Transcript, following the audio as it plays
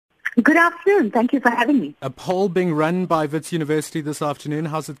Good afternoon. Thank you for having me. A poll being run by Wits University this afternoon.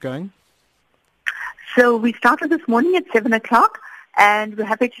 How's it going? So we started this morning at 7 o'clock, and we're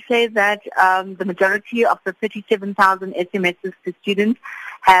happy to say that the majority of the 37,000 SMSs to students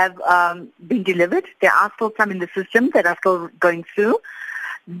have been delivered. There are still some in the system that are still going through.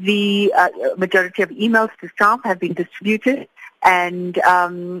 The majority of emails to staff have been distributed, and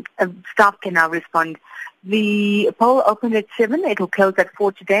staff can now respond. The poll opened at 7. It will close at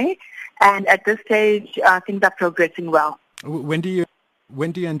 4 today, and at this stage, things are progressing well. When do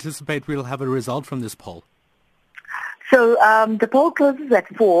you anticipate we'll have a result from this poll? So the poll closes at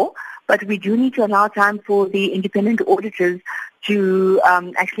 4, but we do need to allow time for the independent auditors to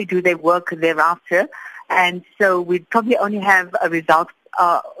actually do their work thereafter, and so we'd probably only have a result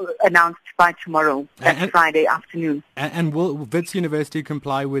announced by tomorrow, that's Friday afternoon. And will Wits University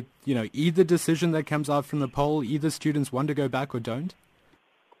comply with, either decision that comes out from the poll, either students want to go back or don't?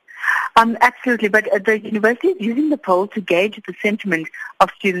 Absolutely, but the university is using the poll to gauge the sentiment of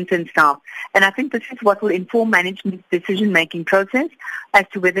students and staff. And I think this is what will inform management's decision-making process as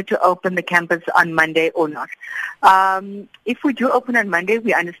to whether to open the campus on Monday or not. If we do open on Monday,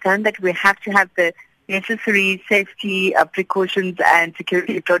 we understand that we have to have the necessary safety precautions and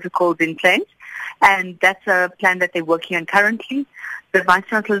security protocols in place, and that's a plan that they're working on currently. The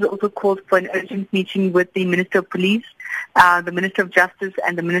Vice-Chancellor has also called for an urgent meeting with the Minister of Police, the Minister of Justice,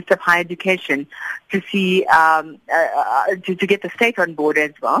 and the Minister of Higher Education to see to get the state on board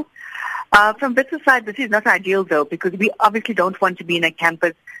as well. From Wits' side, this is not ideal, though, because we obviously don't want to be in a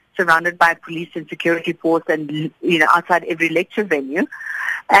campus surrounded by police and security force and outside every lecture venue.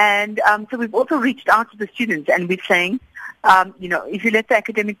 And so we've also reached out to the students, and we're saying, if you let the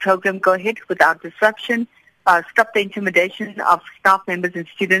academic program go ahead without disruption, stop the intimidation of staff members and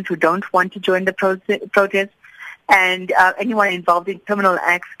students who don't want to join the protest, and anyone involved in criminal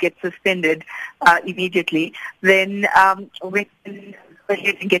acts gets suspended immediately, then we can go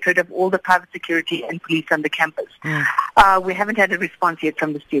ahead and get rid of all the private security and police on the campus. We haven't had a response yet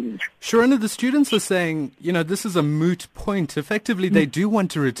from the students. Shirona, the students are saying, this is a moot point. Effectively, they do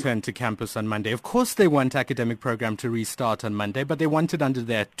want to return to campus on Monday. Of course, they want academic program to restart on Monday, but they want it under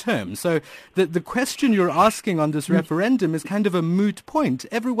their term. So the question you're asking on this referendum is kind of a moot point.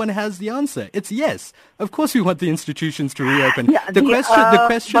 Everyone has the answer. It's yes. Of course, we want the institutions to reopen. Yeah, the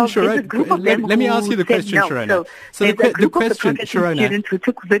question, Shirona, let me ask you the question, no. Shirona. So the question, Shirona, students who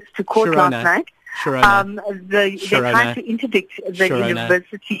took Wits to court last night, they tried to interdict the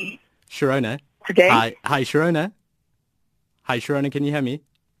university today. Hi, Shirona. Hi, Shirona, can you hear me?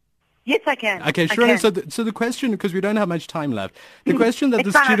 Yes, I can. Okay, Shirona, so the question, because we don't have much time left, the question that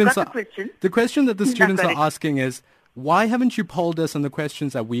the students are asking is, why haven't you polled us on the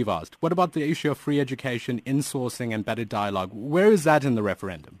questions that we've asked? What about the issue of free education, insourcing, and better dialogue? Where is that in the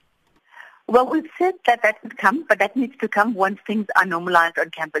referendum? Well, we've said that would come, but that needs to come once things are normalized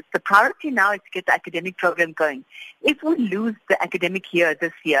on campus. The priority now is to get the academic program going. If we lose the academic year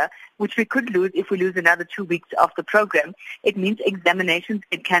this year, which we could lose if we lose another 2 weeks of the program, it means examinations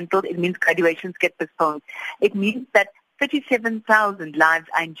get cancelled. It means graduations get postponed. It means that 37,000 lives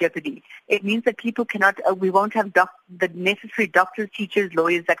are in jeopardy. It means that people cannot, we won't have the necessary doctors, teachers,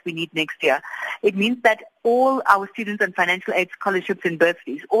 lawyers that we need next year. It means that all our students on financial aid scholarships and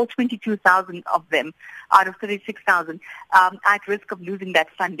bursaries, all 22,000 of them out of 36,000, are at risk of losing that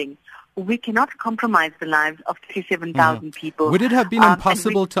funding. We cannot compromise the lives of 37,000 people. Would it have been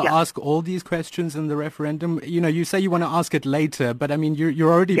impossible to ask all these questions in the referendum? You say you want to ask it later, but I mean,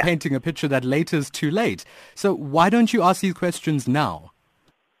 you're already painting a picture that later is too late. So why don't you ask these questions now?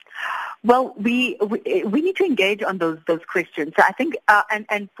 Well, we need to engage on those questions. So I think,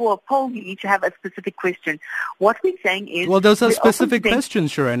 and for a poll, you need to have a specific question. What we're saying is... Well, those are specific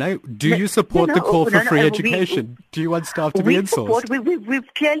questions, Shirona. Do you support the call for free education? Do you want staff to be insourced?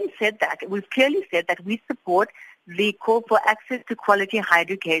 We've clearly said that. We've clearly said that we support the call for access to quality higher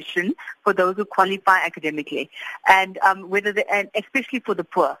education for those who qualify academically, and and especially for the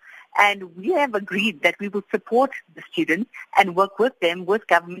poor. And we have agreed that we will support the students and work with them, with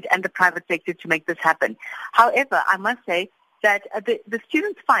government and the private sector to make this happen. However, I must say that the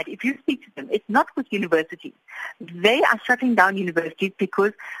students fight. If you speak to them, it's not with universities. They are shutting down universities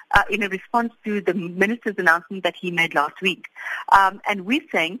because in a response to the minister's announcement that he made last week. And we're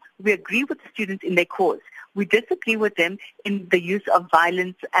saying we agree with the students in their cause. We disagree with them in the use of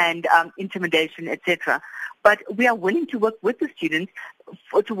violence and intimidation, etc. But we are willing to work with the students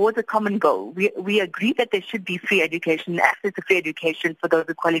towards a common goal. We agree that there should be free education, access to free education for those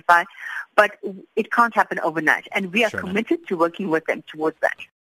who qualify, but it can't happen overnight. And we are committed to working with them towards that.